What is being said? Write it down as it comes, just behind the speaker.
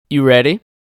You ready?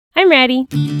 I'm ready.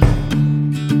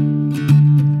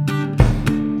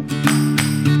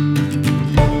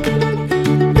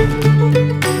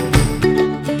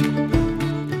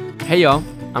 Hey y'all,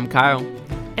 I'm Kyle.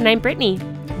 And I'm Brittany.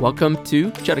 Welcome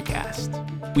to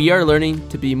Chuddacast. We are learning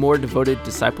to be more devoted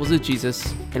disciples of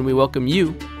Jesus, and we welcome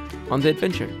you on the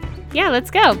adventure. Yeah,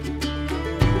 let's go.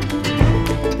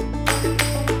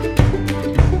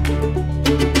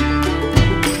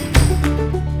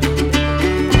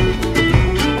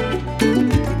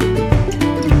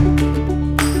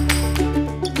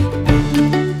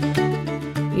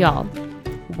 Y'all,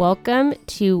 welcome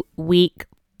to week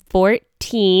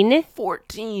 14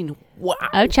 Wow.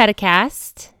 of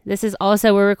Chuddacast. This is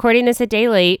also, we're recording this a day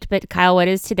late, but Kyle, what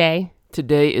is today?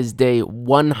 Today is day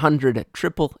 100,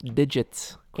 triple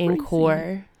digits. In Crazy.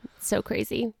 core. So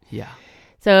crazy. Yeah.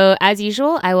 So as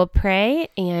usual, I will pray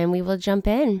and we will jump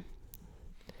in.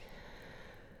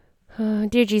 Oh,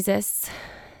 dear Jesus,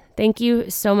 thank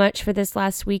you so much for this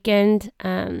last weekend.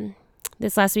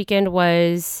 This last weekend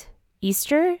was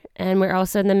Easter, and we're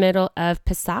also in the middle of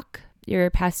Pesach, your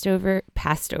Passover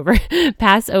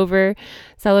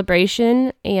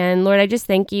celebration. And Lord, I just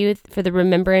thank you for the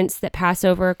remembrance that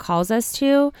Passover calls us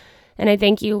to. And I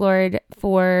thank you, Lord,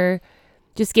 for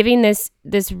just giving this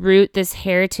root, this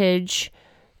heritage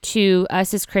to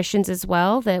us as Christians as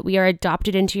well, that we are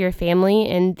adopted into your family.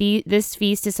 And this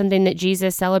feast is something that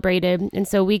Jesus celebrated. And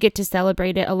so we get to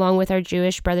celebrate it along with our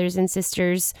Jewish brothers and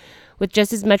sisters with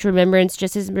just as much remembrance,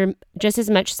 just as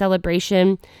much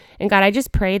celebration. And God, I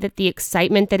just pray that the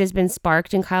excitement that has been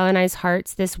sparked in Kyle and I's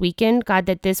hearts this weekend, God,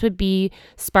 that this would be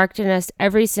sparked in us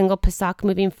every single Pesach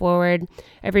moving forward,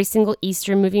 every single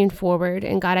Easter moving forward.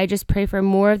 And God, I just pray for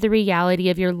more of the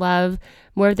reality of your love,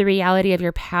 more of the reality of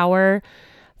your power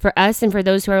for us and for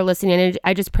those who are listening. And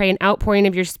I just pray an outpouring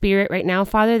of your Spirit right now,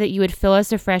 Father, that you would fill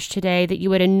us afresh today, that you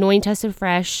would anoint us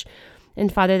afresh.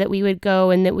 And Father, that we would go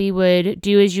and that we would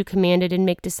do as you commanded and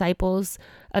make disciples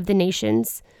of the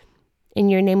nations. In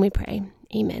your name we pray.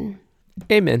 Amen.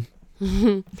 Amen.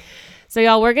 So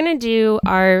y'all, we're going to do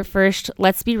our first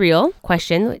Let's Be Real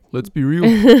question. Let's be real.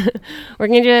 We're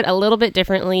going to do it a little bit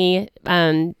differently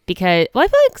because, well, I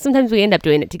feel like sometimes we end up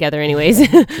doing it together anyways.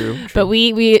 True. But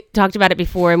we talked about it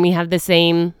before and we have the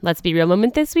same Let's Be Real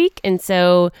moment this week. And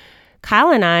so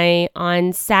Kyle and I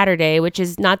on Saturday, which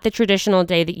is not the traditional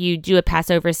day that you do a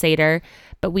Passover Seder,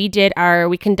 but we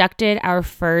conducted our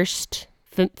first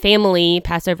family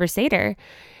Passover Seder.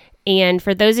 And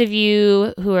for those of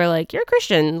you who are like, you're a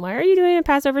Christian, why are you doing a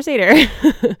Passover Seder?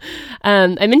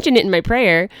 I mentioned it in my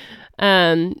prayer.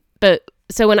 But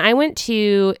so when I went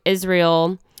to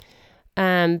Israel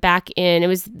it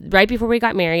was right before we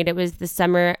got married. It was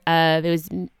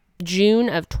June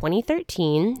of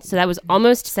 2013. So that was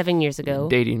almost 7 years ago.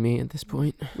 Dating me at this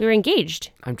point. We were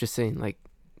engaged. I'm just saying,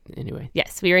 anyway.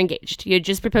 Yes, we were engaged. You had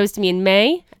just proposed to me in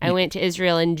May. I went to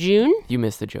Israel in June. You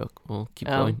missed the joke. Well, keep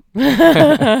going.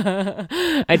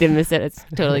 I did miss it. It's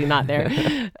totally not there.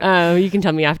 You can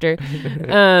tell me after.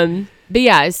 But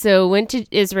yeah, so went to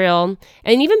Israel.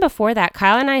 And even before that,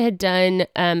 Kyle and I had done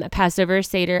a Passover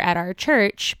Seder at our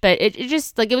church. But it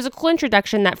just, it was a cool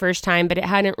introduction that first time, but it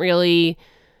hadn't really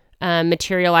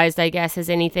materialized, I guess, as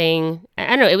anything. I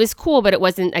don't know. It was cool, but it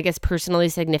wasn't, I guess, personally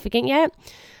significant yet.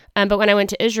 But when I went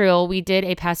to Israel, we did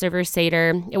a Passover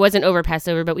Seder. It wasn't over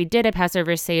Passover, but we did a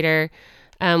Passover Seder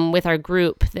with our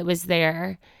group that was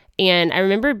there. And I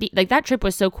remember that trip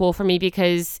was so cool for me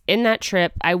because in that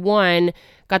trip, I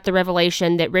got the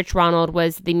revelation that Rich Ronald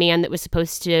was the man that was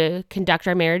supposed to conduct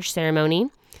our marriage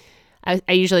ceremony. I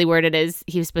usually word it as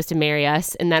he was supposed to marry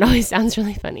us, and that always sounds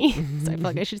really funny. So I feel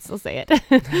like I should still say it.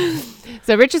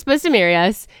 So Rich was supposed to marry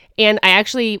us. And I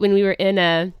actually, when we were in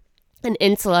an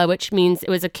insula, which means it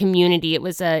was a community. It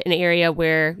was an area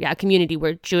where, a community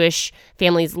where Jewish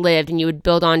families lived, and you would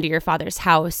build onto your father's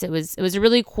house. It was a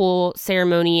really cool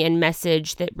ceremony and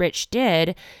message that Rich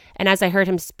did. And as I heard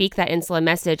him speak that insula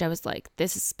message, I was like,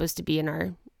 this is supposed to be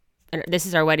this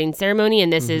is our wedding ceremony,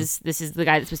 and this is the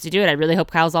guy that's supposed to do it. I really hope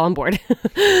Kyle's all on board.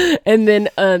 And then,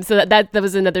 so that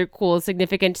was another cool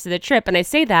significance to the trip. And I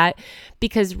say that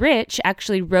because Rich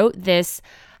actually wrote this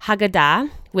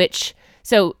Haggadah,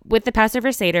 so with the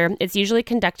Passover Seder, it's usually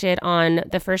conducted on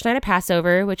the first night of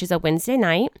Passover, which is a Wednesday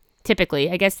night. Typically,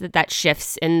 I guess that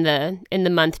shifts in the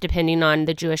month depending on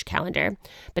the Jewish calendar.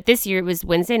 But this year it was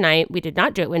Wednesday night. We did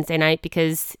not do it Wednesday night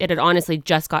because it had honestly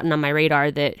just gotten on my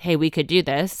radar that, hey, we could do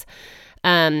this.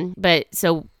 But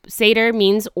so Seder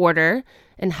means order,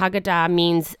 and Haggadah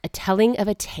means a telling of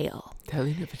a tale.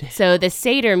 So the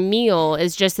Seder meal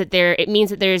is just that it means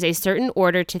that there is a certain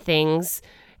order to things,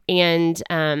 and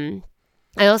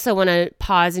I also want to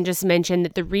pause and just mention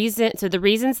that the reasons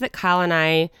that Kyle and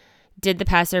I did the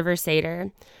Passover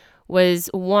Seder was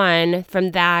one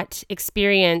from that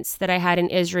experience that I had in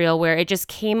Israel where it just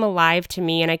came alive to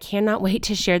me. And I cannot wait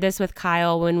to share this with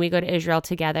Kyle when we go to Israel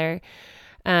together.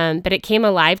 But it came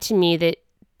alive to me that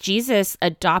Jesus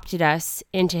adopted us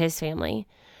into his family.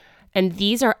 And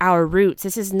these are our roots.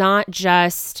 This is not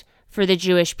just for the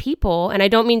Jewish people. And I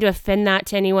don't mean to offend that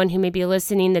to anyone who may be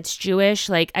listening that's Jewish.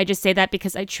 Like, I just say that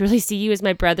because I truly see you as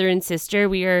my brother and sister.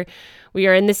 We are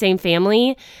in the same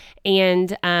family.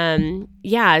 And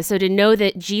so to know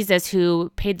that Jesus,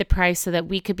 who paid the price so that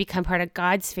we could become part of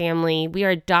God's family, we are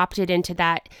adopted into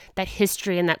that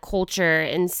history and that culture.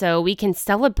 And so we can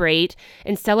celebrate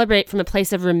from a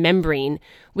place of remembering.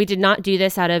 We did not do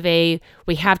this out of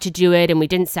we have to do it and we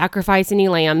didn't sacrifice any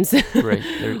lambs. Right.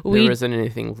 There wasn't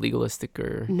anything legalistic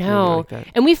or anything like that.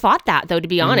 And we fought that, though, to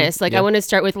be honest. Like, I want to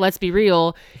start with, let's be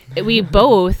real. We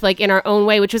both, like, in our own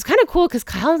way, which was kind of cool because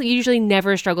Kyle usually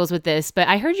never struggles with this. But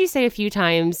I heard you say a few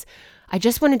times, I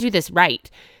just want to do this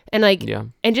right. And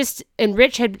and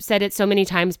Rich had said it so many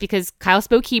times because Kyle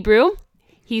spoke Hebrew.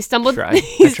 He stumbled through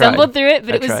it,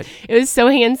 but it was so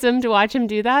handsome to watch him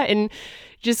do that. And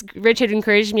just Rich had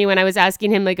encouraged me when I was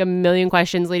asking him like a million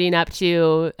questions leading up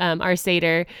to our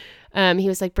Seder. He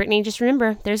was like, Brittany, just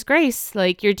remember, there's grace.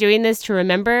 Like, you're doing this to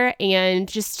remember and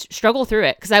just struggle through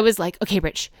it. Because I was like, okay,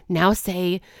 Rich, now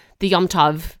say the Yom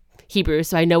Tov Hebrew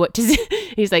so I know what to say.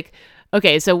 He's like,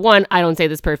 okay, so one, I don't say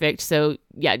this perfect. So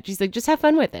yeah, she's like, just have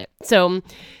fun with it. So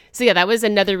yeah, that was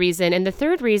another reason. And the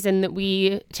third reason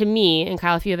that to me, and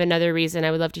Kyle, if you have another reason,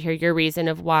 I would love to hear your reason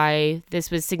of why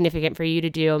this was significant for you to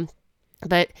do.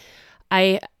 But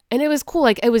and it was cool.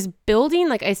 Like, it was building,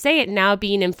 like I say it now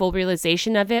being in full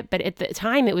realization of it, but at the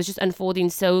time it was just unfolding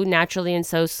so naturally and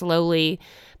so slowly.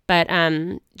 But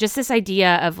just this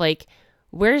idea of like,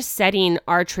 we're setting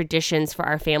our traditions for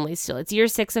our families still. It's year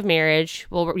 6 of marriage.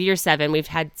 Well, year 7, we've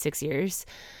had 6 years.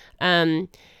 And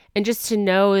just to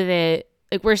know that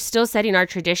like we're still setting our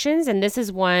traditions, and this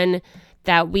is one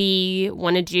that we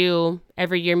want to do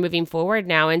every year moving forward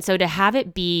now. And so to have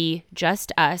it be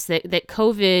just us, that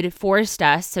COVID forced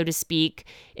us, so to speak,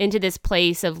 into this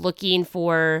place of looking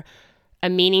for a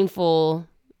meaningful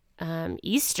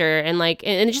Easter, and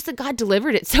it's just that God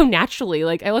delivered it so naturally.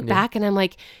 Like, I look back and I'm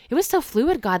like, it was so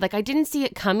fluid, God. Like, I didn't see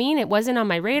it coming. It wasn't on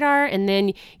my radar. And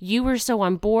then you were so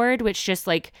on board, which just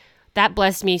like, that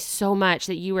blessed me so much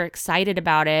that you were excited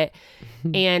about it.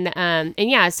 And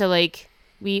yeah, so like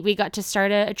we got to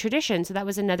start a tradition. So that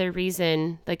was another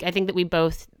reason. Like, I think that we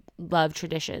both love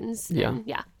traditions. Yeah. And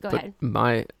go ahead.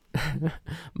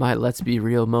 My let's be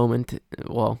real moment,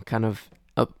 well, kind of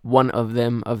one of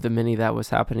the many that was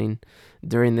happening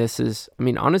during this is, I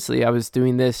mean, honestly, I was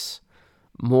doing this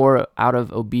more out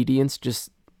of obedience,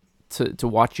 just to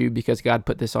watch you because God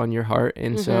put this on your heart.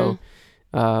 And so,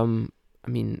 I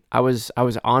mean, I was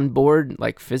on board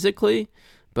like physically,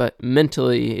 but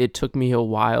mentally it took me a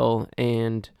while.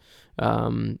 And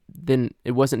then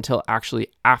it wasn't until actually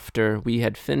after we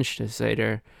had finished the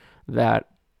Seder that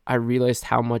I realized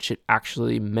how much it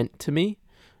actually meant to me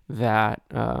that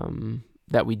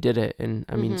we did it. And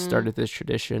I mean, started this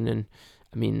tradition. And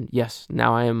I mean, yes,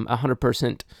 now I am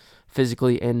 100%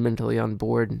 physically and mentally on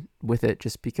board with it,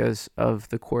 just because of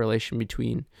the correlation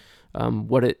between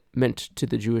what it meant to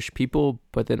the Jewish people,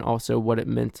 but then also what it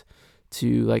meant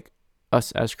to like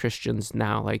us as Christians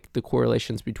now. Like, the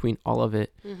correlations between all of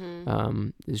it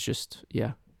is just,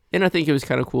 yeah. And I think it was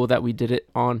kind of cool that we did it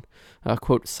on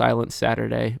quote Silent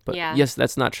Saturday. But yes,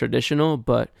 that's not traditional,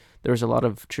 but there was a lot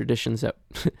of traditions that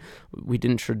we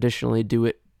didn't traditionally do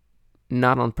it,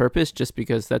 not on purpose, just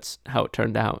because that's how it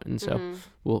turned out. And so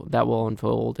that will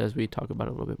unfold as we talk about it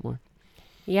a little bit more.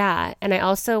 Yeah. And I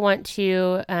also want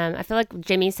to, I feel like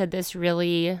Jimmy said this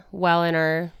really well in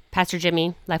our, Pastor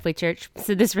Jimmy, Lifeway Church,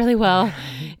 said this really well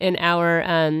in our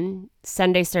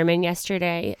Sunday sermon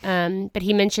yesterday. But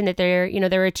he mentioned that there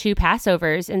were 2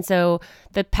 Passovers. And so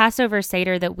the Passover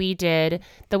Seder that we did,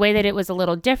 the way that it was a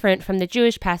little different from the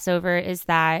Jewish Passover is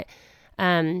that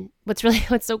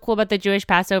what's so cool about the Jewish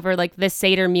Passover, like the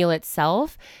Seder meal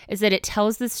itself, is that it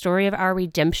tells the story of our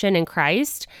redemption in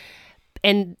Christ.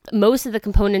 And most of the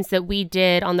components that we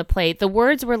did on the plate, the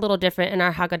words were a little different in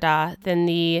our Haggadah than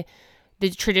the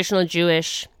traditional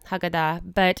Jewish Haggadah,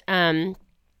 but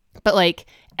like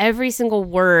every single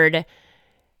word,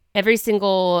 every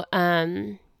single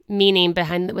meaning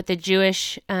behind what the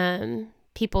Jewish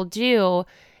people do,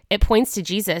 it points to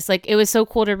Jesus. Like, it was so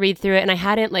cool to read through it, and I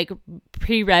hadn't like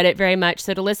pre-read it very much,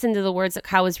 so to listen to the words that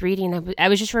Kyle was reading, I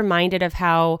was just reminded of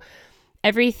how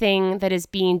everything that is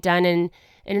being done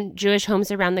in Jewish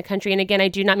homes around the country. And again, I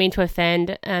do not mean to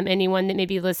offend anyone that may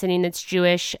be listening that's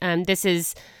Jewish. This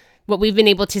is what we've been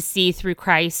able to see through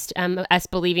Christ, us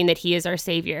believing that he is our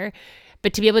Savior.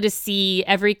 But to be able to see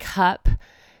every cup,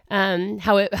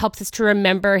 how it helps us to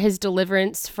remember his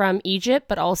deliverance from Egypt,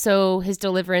 but also his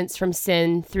deliverance from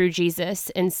sin through Jesus.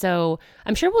 And so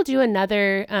I'm sure we'll do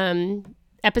another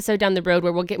episode down the road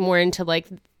where we'll get more into like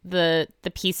the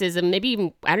pieces, and maybe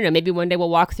even, I don't know, maybe one day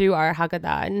we'll walk through our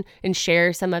Haggadah and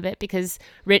share some of it, because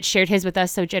Rich shared his with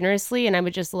us so generously, and I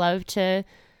would just love to,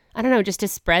 I don't know, just to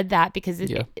spread that, because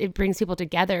it brings people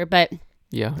together. But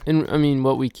yeah, and I mean,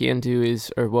 what we can do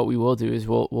is, or what we will do is,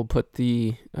 we'll put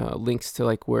the links to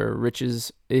like where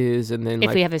Rich's is, and then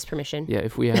if we have his permission. Yeah,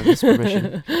 if we have his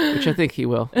permission, which I think he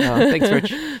will. Thanks,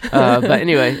 Rich. But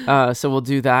anyway, so we'll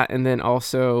do that, and then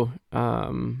also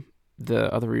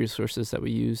the other resources that we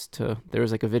used there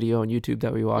was like a video on YouTube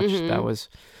that we watched that was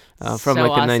from so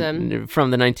like awesome.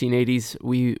 from the 1980s,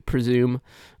 we presume,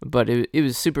 but it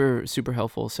was super, super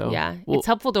helpful. So yeah, it's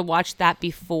helpful to watch that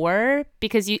before,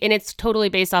 because and it's totally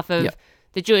based off of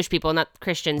the Jewish people, not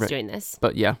Christians doing this.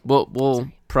 But yeah, we'll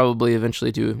probably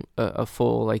eventually do a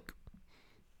full like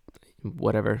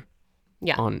whatever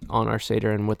on our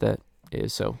Seder and what that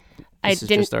is. So this is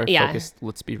just our focus.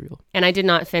 Let's be real. And I did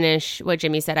not finish what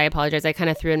Jimmy said. I apologize. I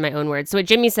kind of threw in my own words. So what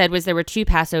Jimmy said was there were 2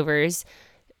 Passovers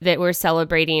that we're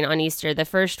celebrating on Easter. The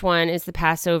first one is the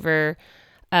Passover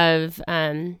of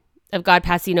God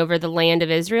passing over the land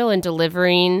of Israel and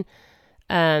delivering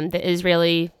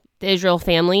the Israel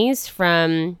families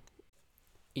from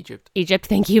Egypt,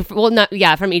 thank you.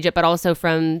 From Egypt, but also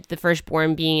from the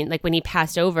firstborn being, like when he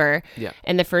passed over,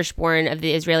 and the firstborn of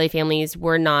the Israeli families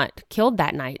were not killed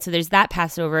that night. So there's that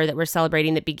Passover that we're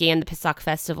celebrating that began the Pesach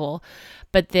festival.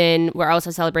 But then we're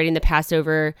also celebrating the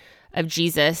Passover of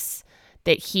Jesus,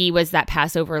 that he was that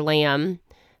Passover lamb,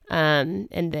 and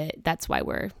that's why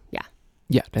we're,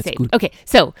 that's saved. good. Okay,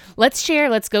 so let's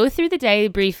go through the day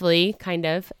briefly, kind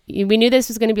of. We knew this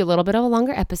was going to be a little bit of a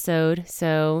longer episode,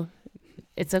 so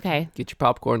it's okay. Get your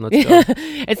popcorn. Let's go.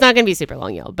 It's not going to be super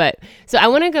long, y'all. But so I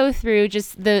want to go through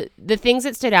just the things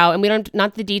that stood out, and we don't,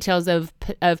 not the details of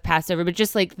Passover, but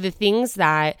just like the things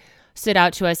that stood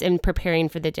out to us in preparing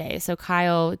for the day. So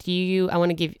Kyle,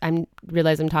 I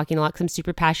realize I'm talking a lot because I'm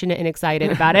super passionate and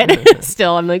excited about it.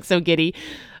 Still, I'm like so giddy.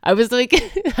 I was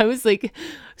like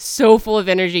so full of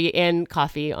energy and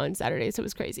coffee on Saturday, so it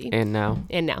was crazy. And now,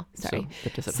 sorry.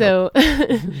 So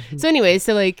Anyway,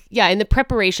 so like, yeah, in the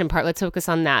preparation part, let's focus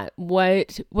on that.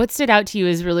 What stood out to you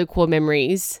as really cool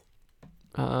memories?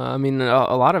 I mean,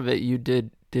 a lot of it you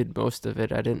did most of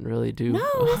it. I didn't really do.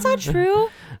 No, that's not true.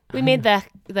 We made the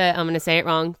I'm going to say it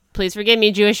wrong. Please forgive me,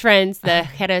 Jewish friends. The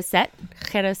chereset.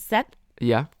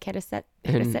 Yeah. Chereset.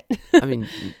 I mean,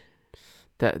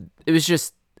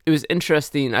 it was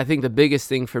interesting. I think the biggest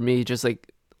thing for me, just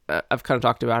like I've kind of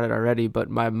talked about it already, but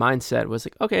my mindset was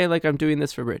like, okay, like I'm doing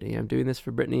this for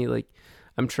Brittany. Like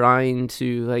I'm trying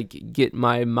to like get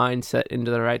my mindset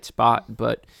into the right spot,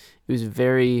 but it was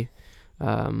very,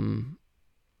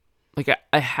 like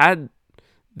I had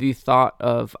the thought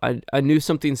of, I knew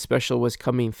something special was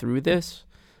coming through this,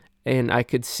 and I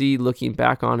could see looking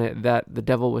back on it that the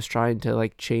devil was trying to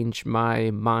like change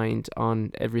my mind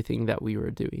on everything that we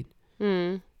were doing.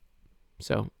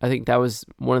 So I think that was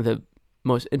one of the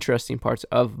most interesting parts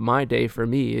of my day for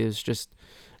me, is just,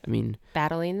 I mean,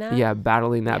 battling that. Yeah,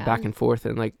 battling that back and forth,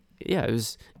 and like, yeah, it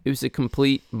was a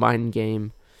complete mind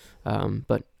game.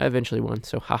 But I eventually won,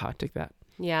 so take that.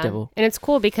 Yeah. Devil. And it's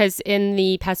cool because in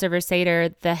the Passover Seder,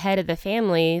 the head of the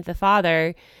family, the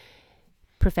father,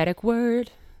 prophetic word,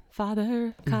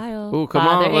 Father Kyle. Oh, come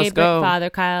on, let's go.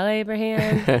 Father Kyle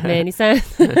Abraham, many sons.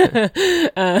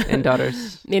 And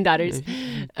daughters. But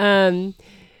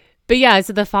yeah,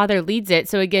 so the father leads it.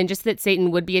 So again, just that Satan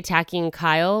would be attacking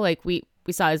Kyle. Like we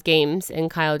saw his games,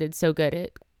 and Kyle did so good at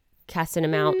casting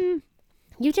him out.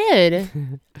 You did.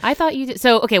 I thought you did.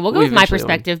 So, okay, we'll go with my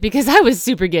perspective because I was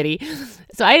super giddy.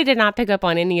 So I did not pick up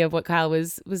on any of what Kyle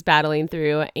was battling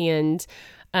through. And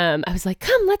I was like,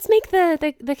 come, let's make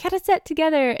the chereset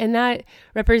together. And that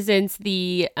represents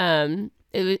the,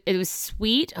 it was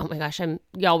sweet. Oh my gosh,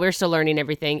 we're still learning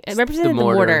everything. It represented the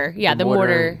mortar. Yeah, the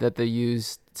mortar. That they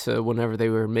used to whenever they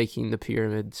were making the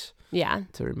pyramids. Yeah.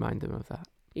 To remind them of that.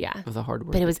 Yeah. Of the hard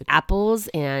work. But it was apples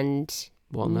and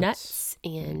walnuts. Nuts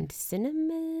and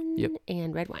cinnamon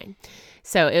and red wine.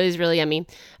 So it was really yummy.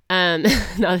 Not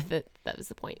that was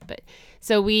the point, but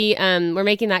so we're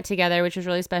making that together, which was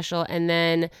really special. And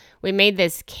then we made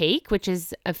this cake, which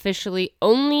is officially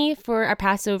only for our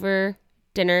Passover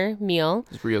dinner meal.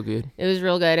 It's real good. It was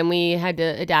real good, and we had to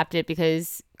adapt it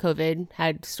because COVID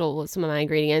had stole some of my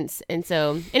ingredients. And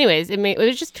so, anyways, it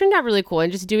was just turned out really cool,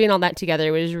 and just doing all that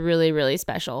together was really, really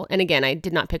special. And again, I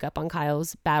did not pick up on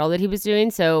Kyle's battle that he was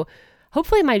doing, so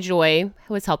hopefully my joy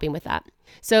was helping with that.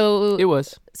 So It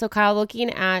was. So Kyle, looking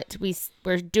at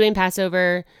we're doing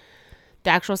Passover, the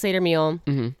actual Seder meal.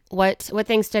 Mm-hmm. What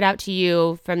things stood out to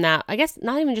you from that? I guess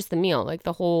not even just the meal, like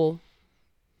the whole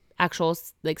actual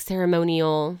like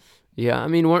ceremonial. Yeah, I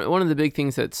mean, one of the big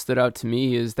things that stood out to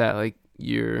me is that like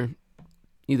you're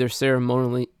either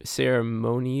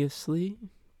ceremoniously,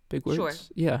 big words. Sure.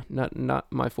 Yeah, not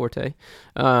my forte,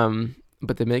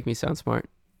 but they make me sound smart,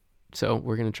 so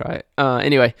we're gonna try it.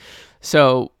 Anyway,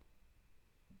 so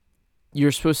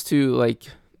you're supposed to like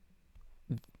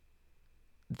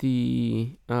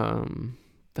the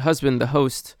husband, the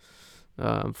host,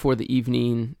 for the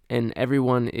evening, and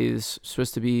everyone is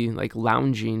supposed to be like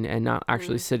lounging and not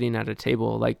actually sitting at a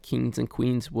table like kings and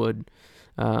queens would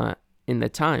in the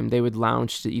time. They would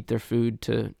lounge to eat their food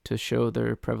to show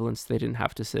their prevalence. They didn't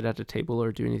have to sit at a table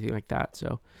or do anything like that.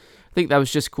 So I think that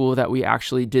was just cool that we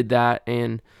actually did that,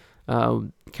 and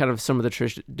kind of some of the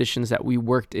traditions that we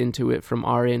worked into it from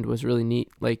our end was really neat.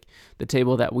 Like the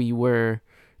table that we were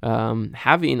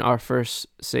having our first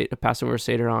Passover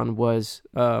Seder on was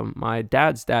my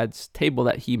dad's table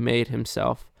that he made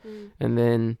himself. And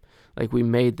then like we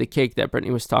made the cake that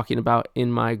Brittany was talking about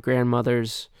in my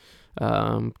grandmother's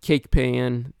cake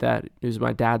pan that it was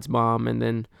my dad's mom, and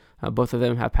then both of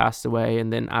them have passed away.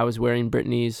 And then I was wearing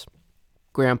Brittany's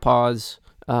grandpa's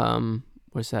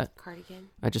what's that? Cardigan.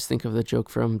 I just think of the joke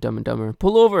from Dumb and Dumber.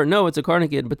 Pull over. No, it's a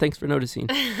cardigan, but thanks for noticing.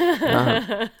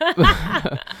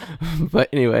 But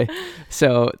anyway,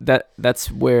 so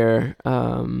that's where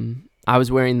I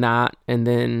was wearing that, and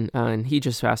then and he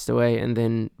just passed away. And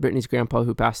then Brittany's grandpa,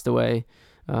 who passed away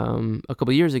a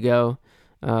couple years ago,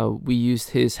 we used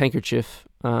his handkerchief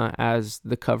as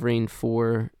the covering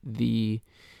for the,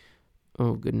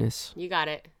 oh goodness. You got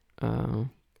it.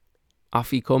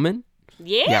 Afikomen?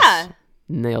 Yeah. Yes.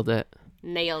 Nailed it.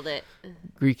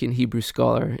 Greek and Hebrew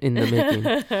scholar in the making.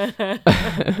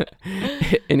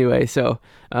 Anyway, so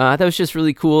that was just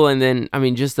really cool. And then, I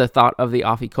mean, just the thought of the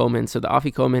afikomen. So the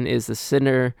afikomen is the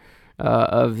center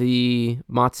of the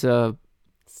matzah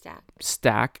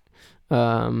stack.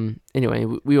 Anyway,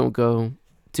 we won't go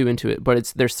too into it,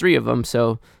 but there's three of them.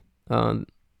 So the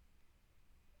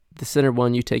center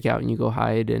one you take out and you go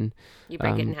hide, and you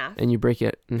break it in half. And you break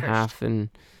it in half, and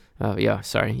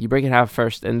you break it in half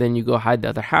first, and then you go hide the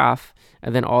other half,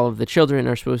 and then all of the children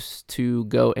are supposed to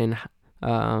go and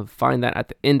find that at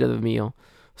the end of the meal.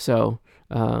 So,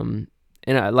 and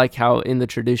I like how in the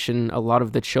tradition, a lot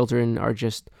of the children are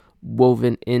just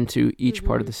woven into each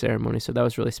part of the ceremony. So that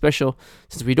was really special.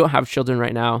 Since we don't have children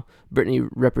right now, Brittany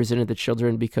represented the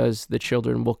children because the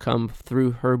children will come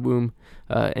through her womb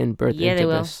and birth into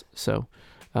this. So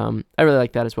I really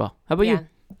like that as well. How about you?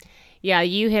 Yeah,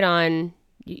 you hit on...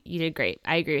 You did great.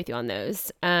 I agree with you on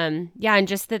those. And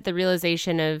just that the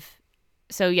realization of,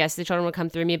 so yes, the children would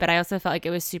come through me, but I also felt like it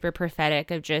was super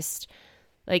prophetic of just,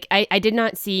 like, I did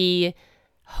not see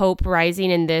hope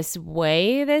rising in this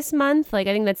way this month. Like,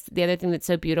 I think that's the other thing that's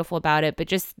so beautiful about it, but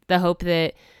just the hope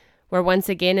that we're once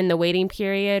again in the waiting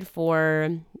period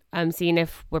for seeing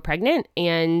if we're pregnant,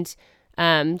 and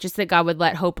just that God would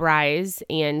let hope rise.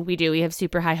 And we have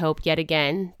super high hope yet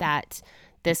again that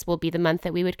this will be the month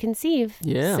that we would conceive.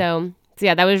 Yeah. So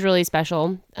yeah, that was really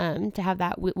special to have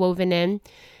that woven in.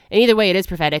 And either way, it is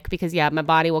prophetic because, my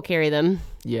body will carry them.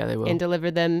 Yeah, they will. And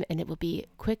deliver them, and it will be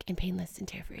quick and painless and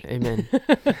tear-free. Amen.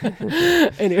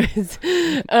 Anyways.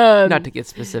 Not to get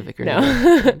specific or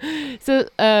anything. So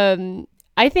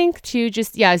I think, too,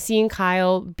 just, seeing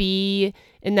Kyle be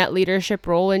in that leadership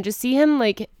role and just see him,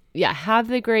 have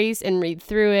the grace and read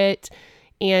through it.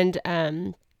 And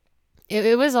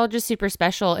it was all just super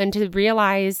special. And to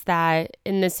realize that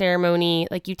in the ceremony,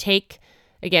 you take,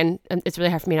 again, it's really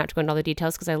hard for me not to go into all the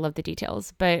details because I love the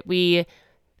details, but the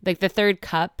third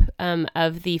cup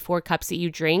of the 4 cups that you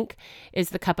drink is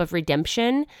the cup of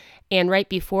redemption. And right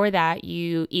before that,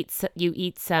 you eat the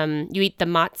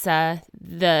matzah,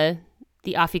 the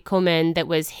afikomen that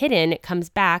was hidden. It comes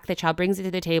back. The child brings it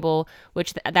to the table,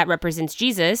 which that represents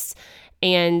Jesus.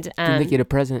 And they get a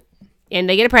present. And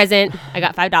they get a present. I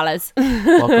got $5.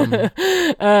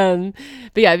 Welcome.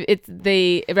 But yeah,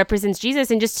 it represents Jesus,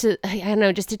 and just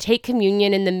to take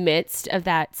communion in the midst of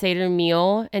that Seder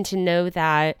meal, and to know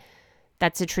that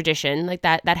that's a tradition,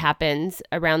 that happens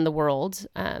around the world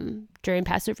during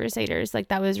Passover Seders.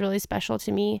 That was really special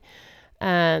to me.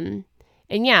 And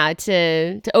yeah,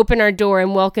 to open our door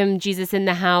and welcome Jesus in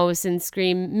the house and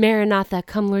scream, Maranatha,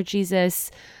 come Lord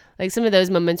Jesus. Like some of those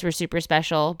moments were super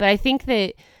special. But I think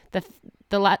that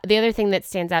the other thing that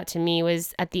stands out to me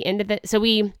was at the end of it. So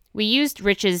we used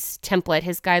Rich's template,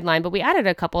 his guideline, but we added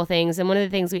a couple of things. And one of the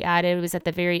things we added was at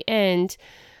the very end.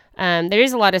 There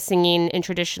is a lot of singing in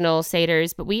traditional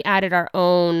seders, but we added our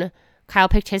own. Kyle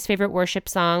picked his favorite worship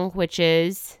song, which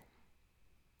is,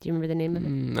 do you remember the name of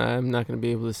it? I'm not going to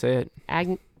be able to say it.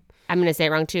 I'm going to say it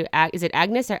wrong too. Is it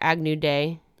Agnes or Agnew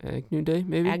Day? Agnew Day,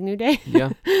 maybe? Agnew Day? Yeah.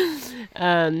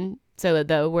 So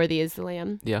the Worthy is the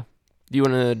Lamb. Yeah. Do you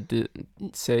want to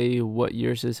say what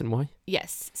yours is and why?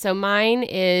 Yes. So mine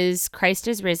is Christ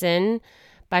is Risen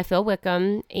by Phil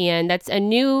Wickham. And that's a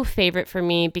new favorite for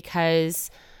me because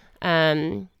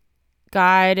God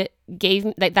gave,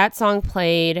 like, that song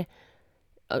played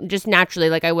just naturally.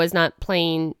 Like, I was not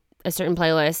playing a certain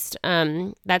playlist.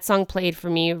 That song played for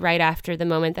me right after the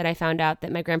moment that I found out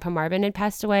that my grandpa Marvin had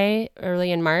passed away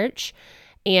early in March.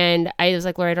 And I was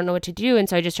like, Lord, I don't know what to do. And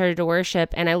so I just started to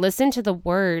worship and I listened to the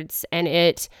words, and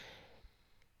it,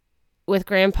 with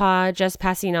grandpa just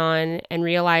passing on and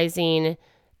realizing,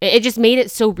 it just made it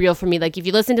so real for me. Like, if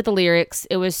you listen to the lyrics,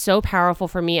 it was so powerful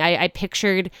for me. I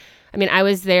pictured, I mean, I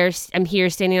was there, I'm here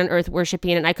standing on earth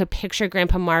worshiping, and I could picture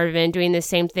Grandpa Marvin doing the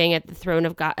same thing at the throne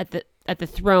of God, at the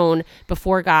throne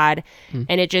before God.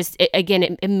 And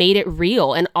it made it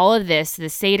real. And all of this, the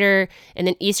Seder, and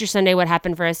then Easter Sunday, what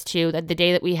happened for us too, that the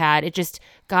day that we had, it just,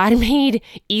 God made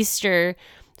Easter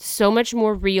so much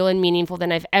more real and meaningful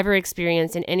than I've ever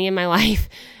experienced in any of my life.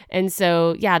 And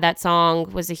so, yeah, that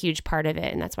song was a huge part of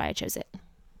it, and that's why I chose it.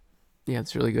 Yeah,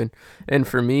 it's really good. And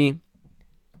for me,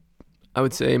 I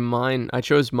would say I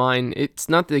chose mine. It's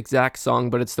not the exact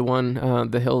song, but it's the one,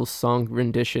 the Hills song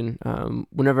rendition.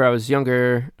 Whenever I was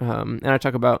younger, and I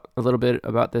talk about a little bit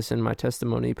about this in my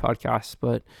testimony podcast,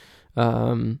 but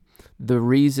the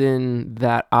reason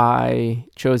that I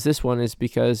chose this one is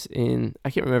because I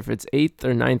can't remember if it's 8th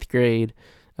or 9th grade,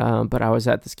 but I was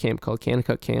at this camp called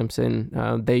Kanakuk Camps,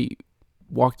 and they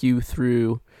walk you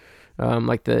through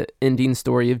like the ending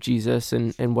story of Jesus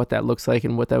and what that looks like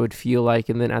and what that would feel like.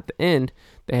 And then at the end,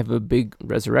 they have a big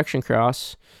resurrection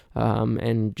cross,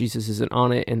 and Jesus isn't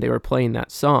on it, and they were playing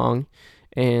that song.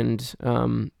 And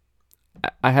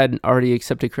I hadn't already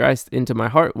accepted Christ into my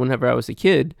heart whenever I was a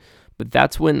kid, but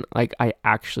that's when, like, I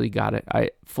actually got it.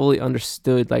 I fully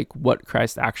understood, like, what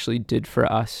Christ actually did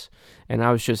for us. And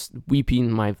I was just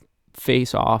weeping my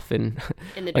face off and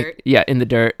in the dirt. Yeah, in the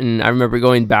dirt. And I remember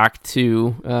going back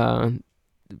to the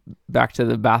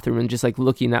bathroom and just, like,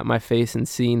 looking at my face and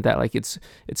seeing that, like, it's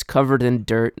covered in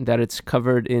dirt, that it's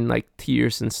covered in, like,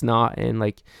 tears and snot, and,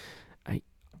 like,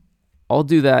 I'll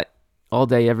do that all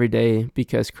day, every day,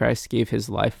 because Christ gave his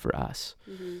life for us.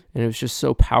 And it was just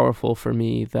so powerful for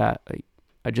me that, like,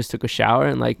 I just took a shower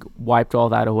and, like, wiped all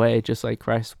that away, just like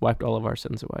Christ wiped all of our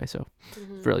sins away. So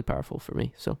it's really powerful for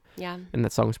me. So yeah, and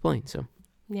that song was playing. So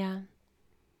yeah,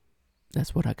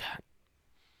 that's what I got.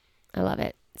 I love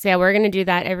it. So yeah, we're gonna do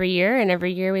that every year, and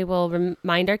every year we will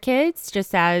remind our kids,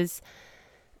 just as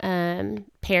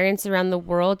parents around the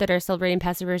world that are celebrating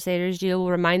Passover Seders do. We'll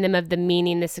remind them of the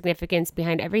meaning, the significance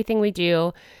behind everything we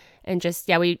do. And just,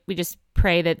 yeah, we just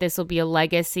pray that this will be a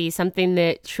legacy, something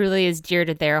that truly is dear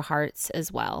to their hearts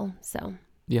as well. So,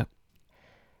 yeah,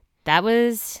 that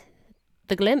was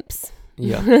the glimpse.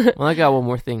 Yeah. Well, I got one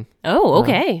more thing. Oh,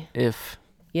 okay. If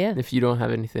you don't have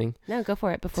anything. No, go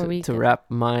for it before to wrap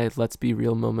my Let's Be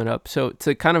Real moment up. So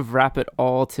to kind of wrap it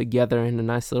all together in a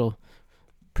nice little,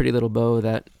 pretty little bow,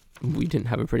 that we didn't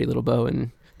have a pretty little bow,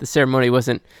 and the ceremony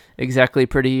wasn't exactly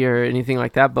pretty or anything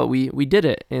like that, but we did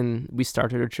it, and we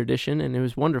started a tradition, and it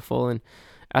was wonderful. And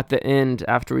at the end,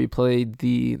 after we played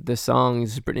the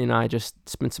songs, Brittany and I just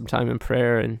spent some time in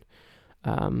prayer, and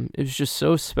it was just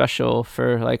so special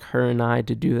for, like, her and I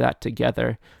to do that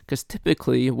together, because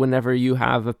typically whenever you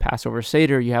have a Passover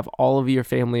Seder, you have all of your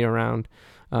family around,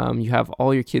 you have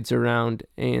all your kids around,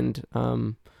 and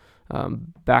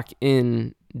back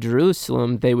in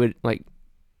Jerusalem, they would, like,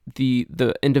 the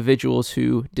individuals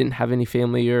who didn't have any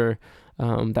family, or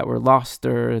that were lost,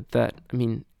 or that, I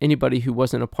mean, anybody who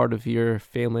wasn't a part of your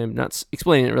family, I'm not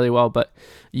explaining it really well, but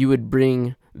you would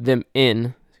bring them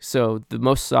in. So the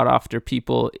most sought after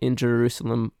people in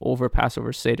Jerusalem over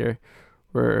Passover Seder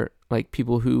were, like,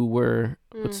 people who were,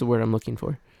 what's the word I'm looking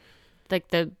for? Like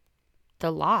the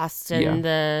lost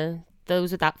and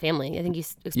those without family. I think you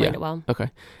explained it well. Okay.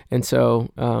 And so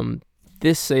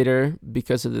this Seder,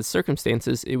 because of the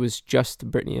circumstances, it was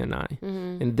just Brittany and I.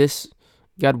 And this,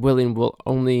 God willing, will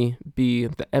only be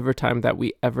the ever time that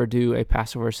we ever do a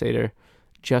Passover Seder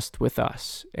just with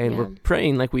us. And we're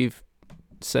praying, like we've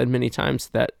said many times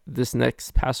that this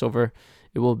next Passover,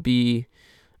 it will be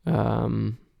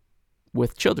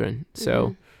with children.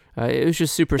 So it was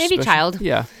just super maybe special. child.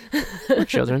 Yeah. Or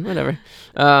children, whatever.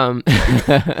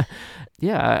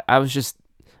 Yeah, I was just,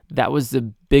 that was the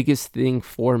biggest thing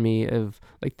for me of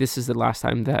like, this is the last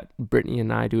time that Brittany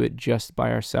and I do it just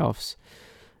by ourselves.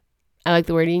 I like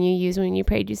the wording you used when you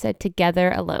prayed. You said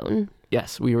together alone.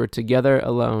 Yes, we were together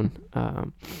alone.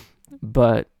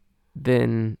 But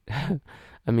then,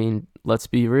 I mean, let's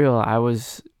be real. I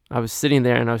was sitting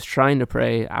there and I was trying to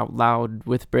pray out loud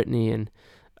with Brittany, and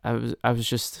I was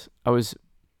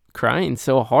crying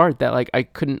so hard that like I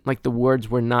couldn't, like the words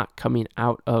were not coming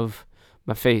out of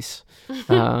my face.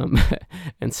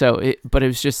 And so but it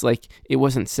was just like, it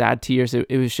wasn't sad tears.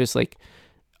 It was just like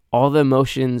all the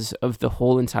emotions of the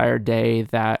whole entire day,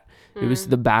 that it was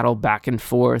the battle back and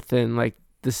forth and like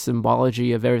the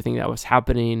symbology of everything that was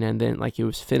happening. And then like it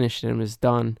was finished and it was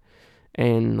done.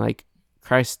 And like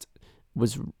Christ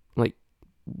was like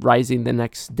rising the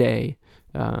next day,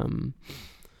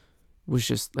 was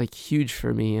just like huge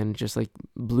for me and just like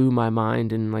blew my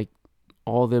mind, and like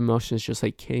all the emotions just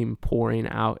like came pouring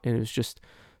out, and it was just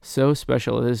so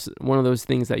special. It was one of those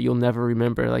things that you'll never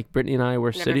remember. Like Brittany and I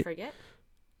were sitting.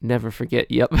 Never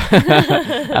forget. Yep.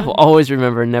 I will always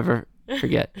remember, never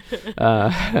forget.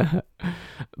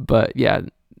 But yeah,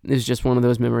 it's just one of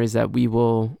those memories that we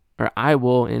will, or I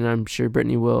will, and I'm sure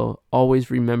Brittany will always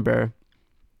remember,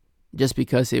 just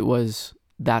because it was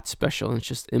that special and it's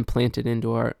just implanted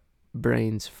into our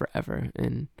brains forever.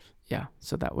 And yeah,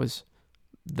 so that was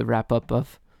the wrap up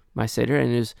of my Seder,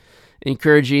 and it was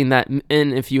encouraging that,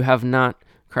 and if you have not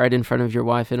cried in front of your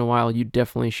wife in a while, you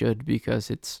definitely should,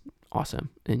 because it's awesome,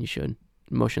 and you should.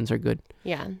 Emotions are good.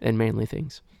 Yeah. And manly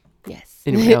things. Yes.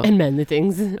 Anyway, and manly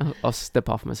things. I'll step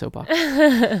off my soapbox.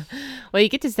 Well, you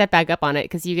get to step back up on it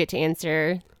because you get to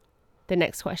answer the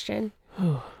next question.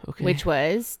 Okay. Which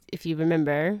was, if you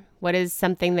remember, what is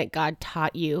something that God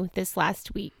taught you this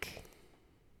last week?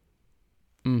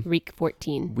 Week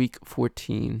 14. Week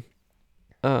 14.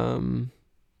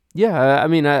 Yeah, I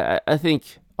mean, I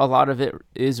think a lot of it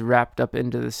is wrapped up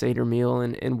into the Seder meal,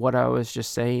 and what I was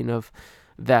just saying of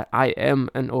that I am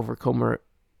an overcomer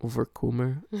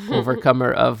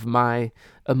of my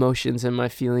emotions and my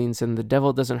feelings, and the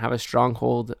devil doesn't have a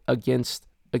stronghold against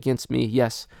me.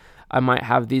 Yes, I might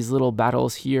have these little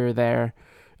battles here or there,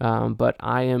 but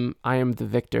I am the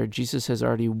victor. Jesus has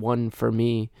already won for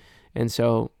me, and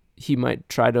so he might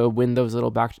try to win those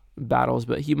little battles,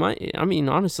 but he might, I mean,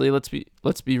 honestly, let's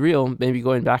be real, maybe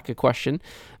going back a question,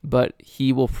 but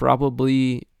he will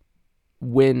probably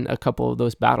win a couple of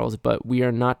those battles. But we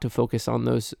are not to focus on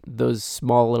those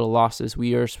small little losses.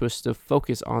 We are supposed to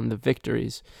focus on the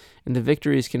victories, and the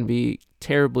victories can be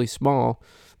terribly small,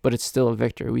 but it's still a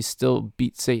victory. We still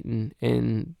beat Satan,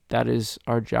 and that is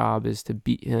our job, is to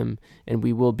beat him, and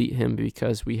we will beat him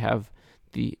because we have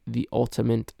the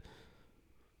ultimate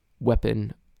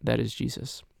weapon, that is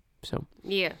Jesus. So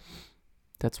yeah,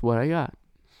 that's what I got.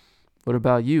 What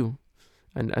about you?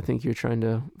 And I think you're trying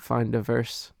to find a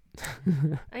verse.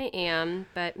 I am,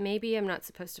 but maybe I'm not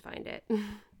supposed to find it.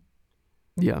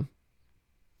 Yeah.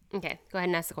 Okay, go ahead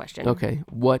and ask the question. Okay,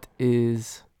 what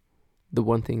is the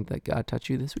one thing that God taught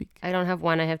you this week? I don't have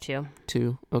one, I have two.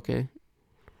 Two. Okay,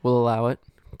 we'll allow it.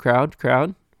 Crowd.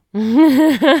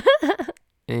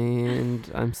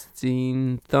 And I'm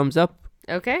seeing thumbs up.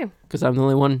 Okay. Because I'm the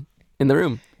only one in the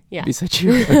room. Yeah. Besides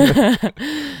you.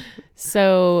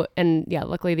 So, and yeah,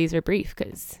 luckily these are brief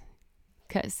because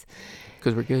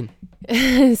we're good.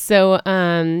 So,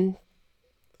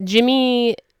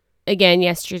 Jimmy, again,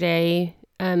 yesterday,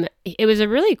 it was a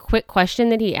really quick question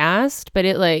that he asked, but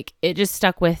it just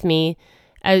stuck with me.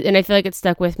 And I feel like it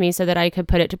stuck with me so that I could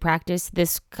put it to practice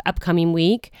this upcoming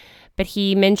week. But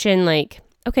he mentioned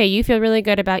okay, you feel really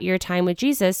good about your time with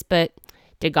Jesus, but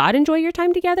did God enjoy your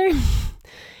time together?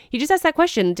 He just asked that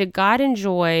question. Did God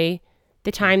enjoy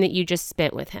the time that you just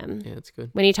spent with him? Yeah, that's good.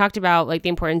 When he talked about the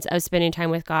importance of spending time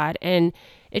with God. And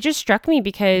it just struck me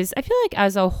because I feel like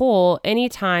as a whole,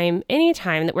 anytime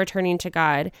that we're turning to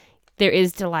God, there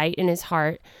is delight in his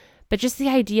heart. But just the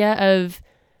idea of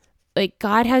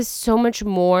God has so much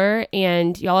more,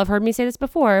 and y'all have heard me say this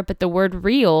before, but the word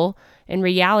real and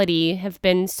reality have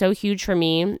been so huge for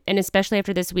me. And especially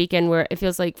after this weekend where it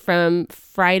feels like from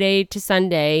Friday to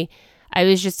Sunday, I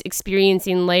was just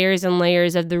experiencing layers and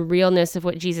layers of the realness of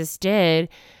what Jesus did.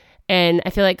 And I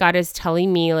feel like God is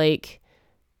telling me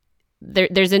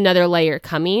there's another layer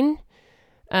coming,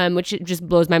 which it just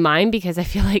blows my mind because I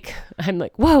feel like I'm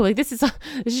whoa, this is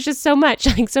just so much,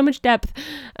 so much depth.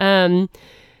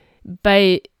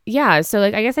 But yeah, so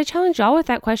like I guess I challenge y'all with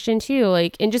that question too,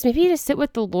 like, and just maybe to sit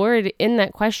with the Lord in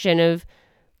that question of,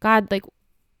 God, like,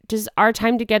 does our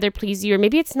time together please you? Or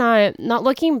maybe it's not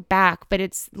looking back, but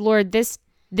it's, Lord, this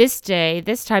day,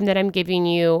 this time that I'm giving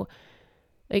you,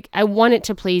 like, I want it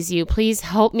to please you. Please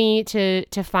help me to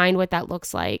find what that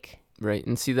looks like. Right.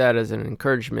 And see that as an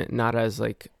encouragement, not as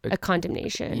like A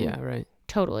condemnation. Yeah, right.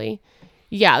 Totally.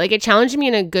 Yeah, like it challenged me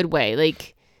in a good way.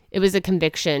 Like it was a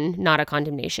conviction, not a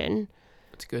condemnation.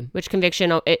 That's good. Which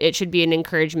conviction, it should be an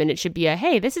encouragement. It should be a,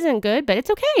 hey, this isn't good, but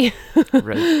it's okay.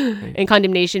 Right. And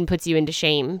condemnation puts you into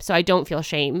shame. So I don't feel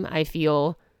shame. I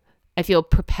feel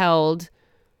propelled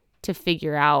to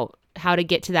figure out how to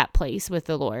get to that place with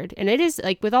the Lord. And it is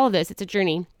like with all of this, it's a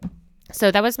journey. So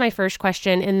that was my first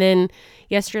question. And then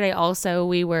yesterday also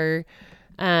we were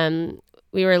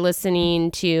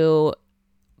listening to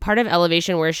part of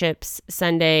Elevation Worship's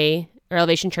Sunday, or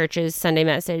Elevation Church's Sunday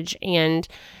message, and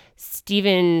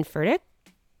Stephen Furtick.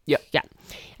 Yeah.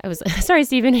 I was sorry,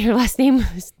 Stephen. Your last name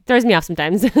throws me off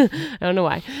sometimes. I don't know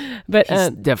why, but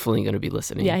he's definitely going to be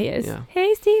listening. Yeah, he is. Yeah.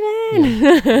 Hey, Stephen.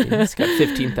 Yeah. He's got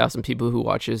 15,000 people who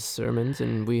watch his sermons,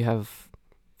 and we have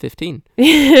 15.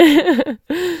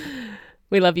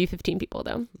 We love you, 15 people,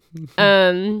 though.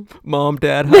 Mom,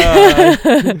 Dad, hi.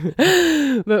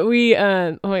 But we,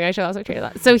 oh my gosh, I lost my train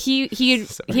of thought. So he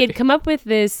had come up with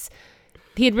this.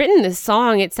 He had written this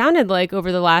song. It sounded like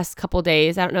over the last couple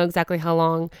days. I don't know exactly how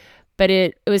long, but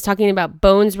it was talking about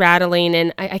bones rattling,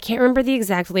 and I can't remember the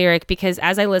exact lyric, because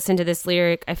as I listened to this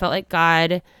lyric, I felt like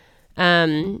God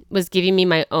was giving me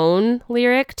my own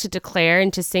lyric to declare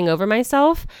and to sing over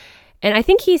myself. And I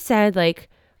think he said like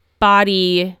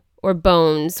body or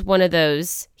bones, one of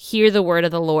those, hear the word of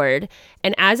the Lord.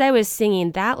 And as I was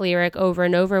singing that lyric over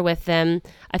and over with them,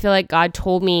 I feel like God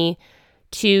told me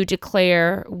to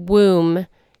declare womb,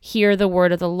 hear the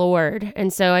word of the Lord.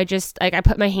 And so I just, like, I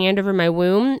put my hand over my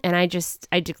womb, and I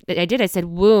said,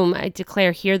 womb, I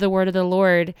declare, hear the word of the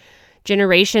Lord.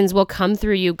 Generations will come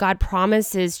through you. God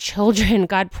promises children.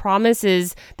 God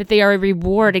promises that they are a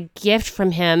reward, a gift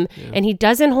from him. Yeah. And he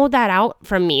doesn't hold that out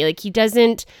from me. Like he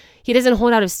doesn't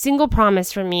hold out a single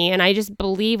promise from me. And I just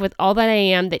believe with all that I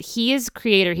am that he is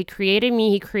creator. He created me.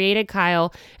 He created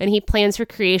Kyle, and he plans for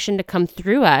creation to come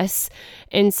through us.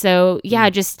 And so,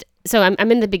 yeah, so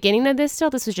I'm in the beginning of this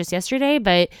still. This was just yesterday,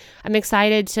 but I'm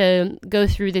excited to go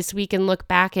through this week and look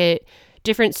back at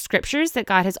different scriptures that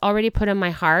God has already put in my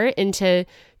heart, and to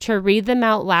read them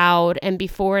out loud, and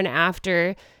before and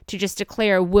after to just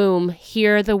declare, womb,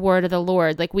 hear the word of the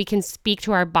Lord. Like we can speak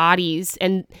to our bodies,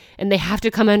 and they have to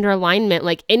come under alignment.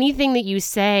 Like anything that you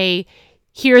say,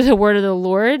 hear the word of the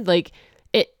Lord, like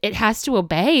it has to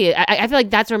obey. I feel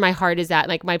like that's where my heart is at.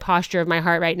 Like my posture of my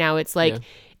heart right now, it's like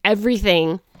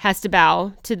everything has to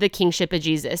bow to the kingship of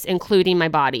Jesus, including my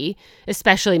body,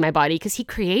 especially my body, because he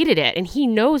created it and he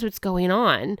knows what's going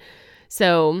on.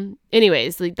 So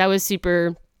anyways, like that was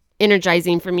super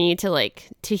energizing for me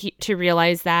to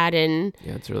realize that. And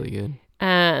yeah, it's really good.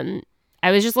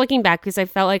 I was just looking back because I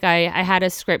felt like I had a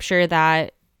scripture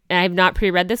that, and I have not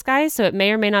pre-read this, guys, so it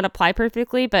may or may not apply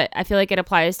perfectly, but I feel like it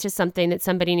applies to something that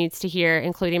somebody needs to hear,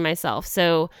 including myself.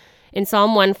 So in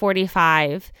Psalm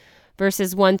 145,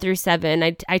 verses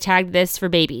 1-7, I tagged this for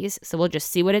babies, so we'll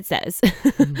just see what it says.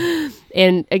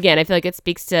 And again, I feel like it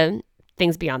speaks to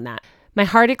things beyond that. My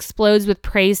heart explodes with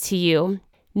praise to you.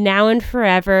 Now and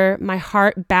forever, my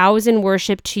heart bows in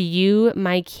worship to you,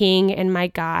 my King and my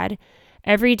God.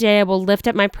 Every day I will lift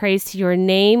up my praise to your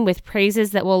name with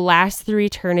praises that will last through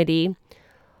eternity.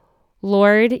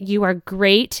 Lord, you are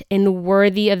great and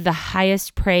worthy of the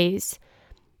highest praise.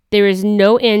 There is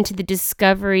no end to the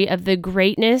discovery of the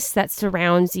greatness that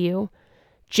surrounds you.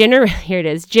 Here it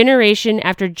is. Generation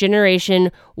after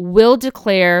generation will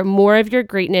declare more of your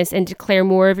greatness and declare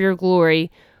more of your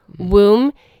glory.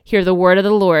 Womb, hear the word of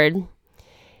the Lord.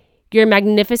 Your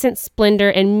magnificent splendor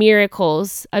and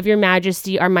miracles of your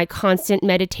majesty are my constant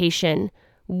meditation.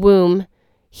 Womb,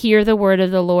 hear the word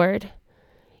of the Lord.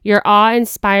 Your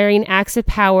awe-inspiring acts of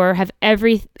power have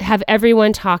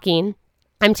everyone talking.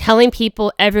 I'm telling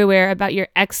people everywhere about your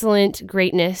excellent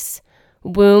greatness.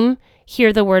 Womb,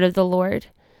 hear the word of the Lord.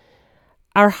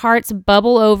 Our hearts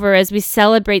bubble over as we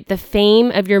celebrate the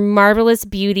fame of your marvelous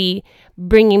beauty,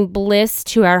 bringing bliss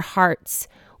to our hearts.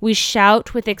 We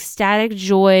shout with ecstatic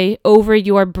joy over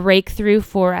your breakthrough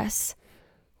for us.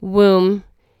 Womb,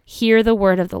 hear the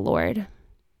word of the Lord.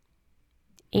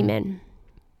 Amen.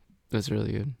 That's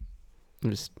really good.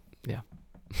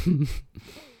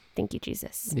 Thank you,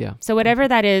 Jesus. Yeah. So whatever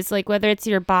that is, like whether it's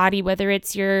your body, whether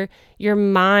it's your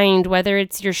mind, whether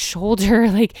it's your shoulder,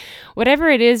 like whatever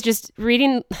it is, just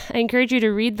reading, I encourage you to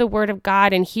read the word of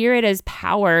God and hear it as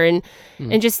power, and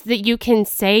just that you can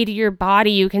say to your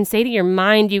body, you can say to your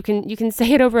mind, you can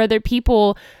say it over other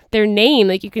people, their name.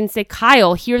 Like you can say,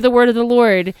 Kyle, hear the word of the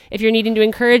Lord, if you're needing to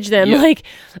encourage them. Yeah. Like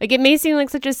it may seem like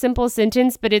such a simple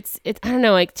sentence, but it's I don't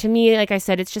know, like to me, like I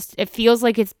said, it feels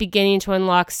like it's beginning to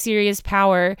unlock serious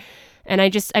power. And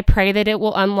I pray that it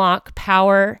will unlock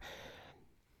power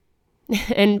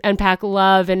and unpack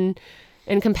love and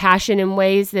compassion in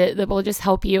ways that will just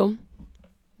help you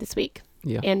this week.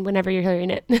 Yeah. And whenever you're hearing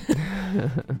it.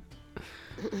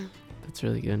 That's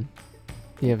really good.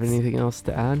 Do you have anything else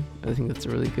to add? I think that's a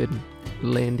really good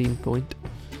landing point.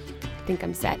 I think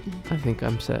I'm set. I think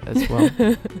I'm set as well.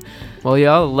 Well,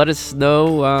 y'all, let us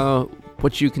know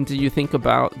what you continue to think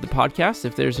about the podcast.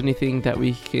 If there's anything that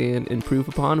we can improve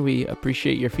upon, we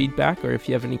appreciate your feedback. Or if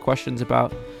you have any questions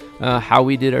about how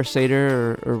we did our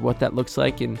Seder or what that looks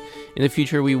like. And in the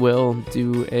future, we will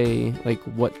do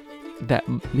what that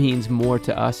means more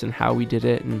to us and how we did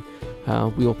it. And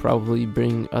we will probably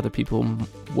bring other people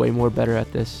way more better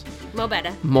at this. More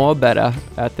better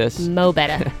at this. Mo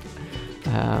better.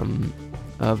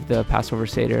 Of the Passover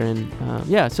Seder.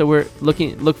 And so we're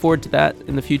look forward to that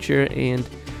in the future. And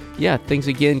thanks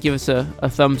again. Give us a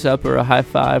thumbs up or a high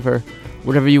five or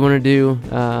whatever you want to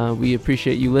do. We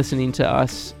appreciate you listening to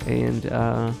us, and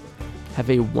have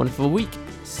a wonderful week.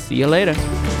 See you later.